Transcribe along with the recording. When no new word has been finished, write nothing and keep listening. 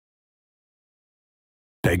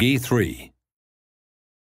Peggy 3.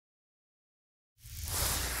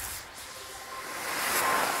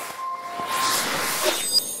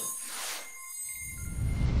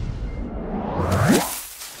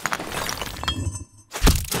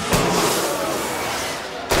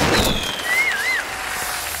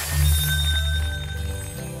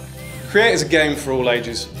 Create is a game for all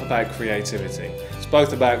ages about creativity. It's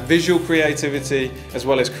both about visual creativity as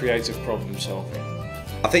well as creative problem solving.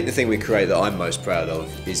 I think the thing we create that I'm most proud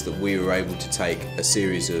of is that we were able to take a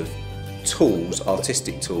series of tools,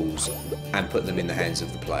 artistic tools, and put them in the hands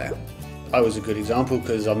of the player. I was a good example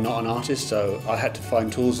because I'm not an artist, so I had to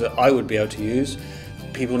find tools that I would be able to use.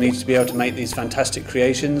 People need to be able to make these fantastic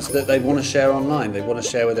creations that they want to share online. They want to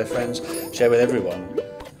share with their friends, share with everyone.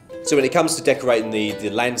 So when it comes to decorating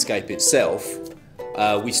the landscape itself,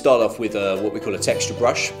 we start off with what we call a texture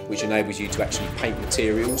brush, which enables you to actually paint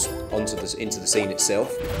materials into the scene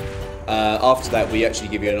itself. After that, we actually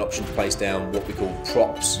give you an option to place down what we call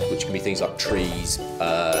props, which can be things like trees,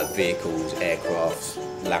 vehicles, aircraft,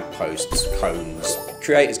 lampposts, cones.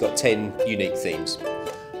 Create has got 10 unique themes.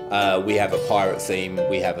 We have a pirate theme,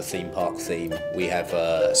 we have a theme park theme, we have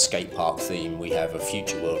a skate park theme, we have a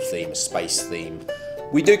future world theme, a space theme.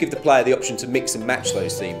 We do give the player the option to mix and match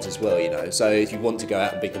those themes as well, you know. So if you want to go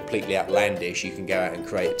out and be completely outlandish, you can go out and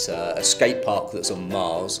create a skate park that's on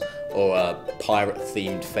Mars or a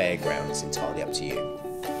pirate-themed fairground. It's entirely up to you.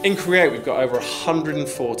 In Create, we've got over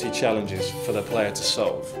 140 challenges for the player to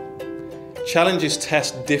solve. Challenges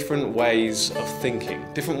test different ways of thinking,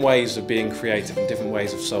 different ways of being creative and different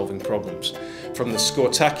ways of solving problems. From the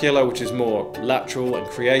Scortacular, which is more lateral and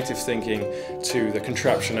creative thinking, to the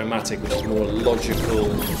Contraption-O-Matic, which is more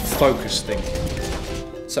logical, focused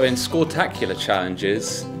thinking. So in Scortacular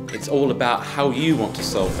challenges, it's all about how you want to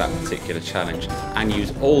solve that particular challenge and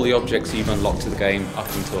use all the objects you've unlocked to the game up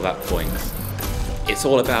until that point. It's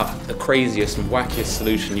all about the craziest and wackiest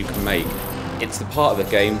solution you can make. It's the part of the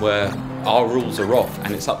game where our rules are off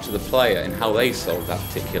and it's up to the player in how they solve that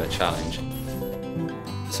particular challenge.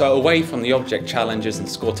 So away from the object challenges and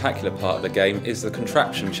Scortacular part of the game is the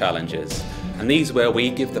contraption challenges. And these are where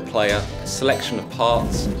we give the player a selection of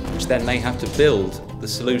parts which then they have to build the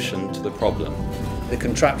solution to the problem. The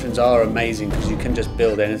contraptions are amazing because you can just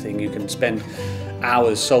build anything. You can spend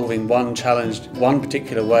hours solving one challenge one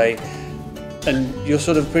particular way, and you're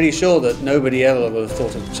sort of pretty sure that nobody ever would have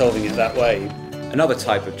thought of solving it that way. Another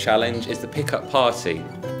type of challenge is the pick-up party.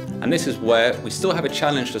 And this is where we still have a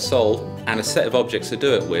challenge to solve and a set of objects to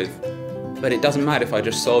do it with, but it doesn't matter if I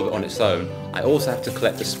just solve it on its own. I also have to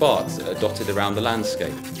collect the sparks that are dotted around the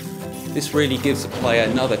landscape. This really gives the player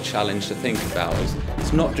another challenge to think about.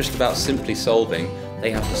 It's not just about simply solving,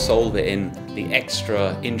 they have to solve it in the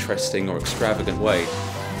extra interesting or extravagant way.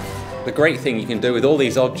 The great thing you can do with all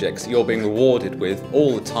these objects that you're being rewarded with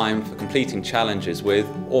all the time for completing challenges with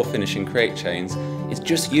or finishing Create chains is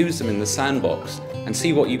just use them in the sandbox and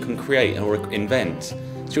see what you can create or invent.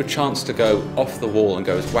 It's your chance to go off the wall and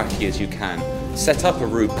go as wacky as you can. Set up a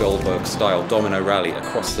Rube Goldberg style domino rally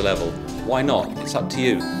across the level. Why not? It's up to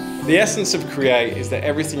you. The essence of Create is that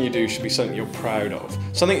everything you do should be something you're proud of,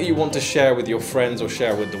 something that you want to share with your friends or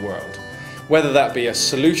share with the world. Whether that be a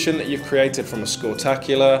solution that you've created from a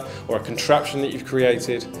Scortacular, or a contraption that you've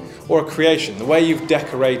created, or a creation, the way you've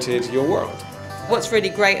decorated your world. What's really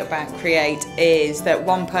great about Create is that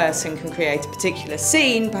one person can create a particular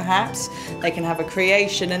scene, perhaps, they can have a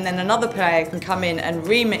creation, and then another player can come in and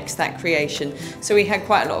remix that creation. So we had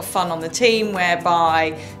quite a lot of fun on the team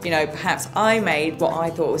whereby, you know, perhaps I made what I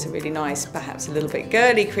thought was a really nice, perhaps a little bit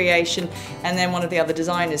girly creation, and then one of the other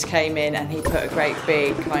designers came in and he put a great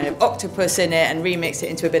big kind of octopus in it and remixed it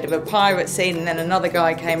into a bit of a pirate scene, and then another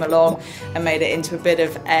guy came along and made it into a bit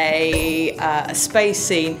of a space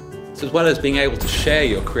scene. So as well as being able to share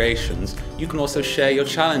your creations, you can also share your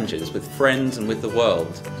challenges with friends and with the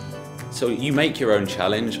world. So you make your own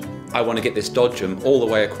challenge. I want to get this dodgem all the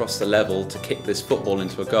way across the level to kick this football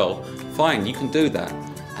into a goal. Fine, you can do that.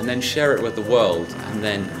 And then share it with the world and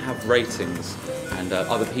then have ratings and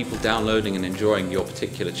other people downloading and enjoying your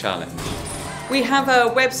particular challenge. We have a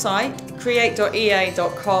website,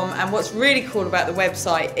 create.ea.com, and what's really cool about the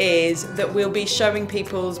website is that we'll be showing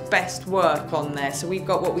people's best work on there. So we've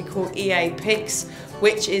got what we call EA Picks,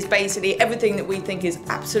 which is basically everything that we think is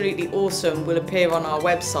absolutely awesome will appear on our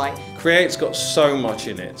website. Create's got so much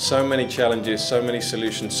in it, so many challenges, so many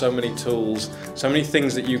solutions, so many tools, so many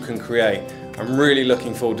things that you can create. I'm really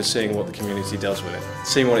looking forward to seeing what the community does with it,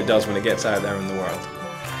 seeing what it does when it gets out there in the world.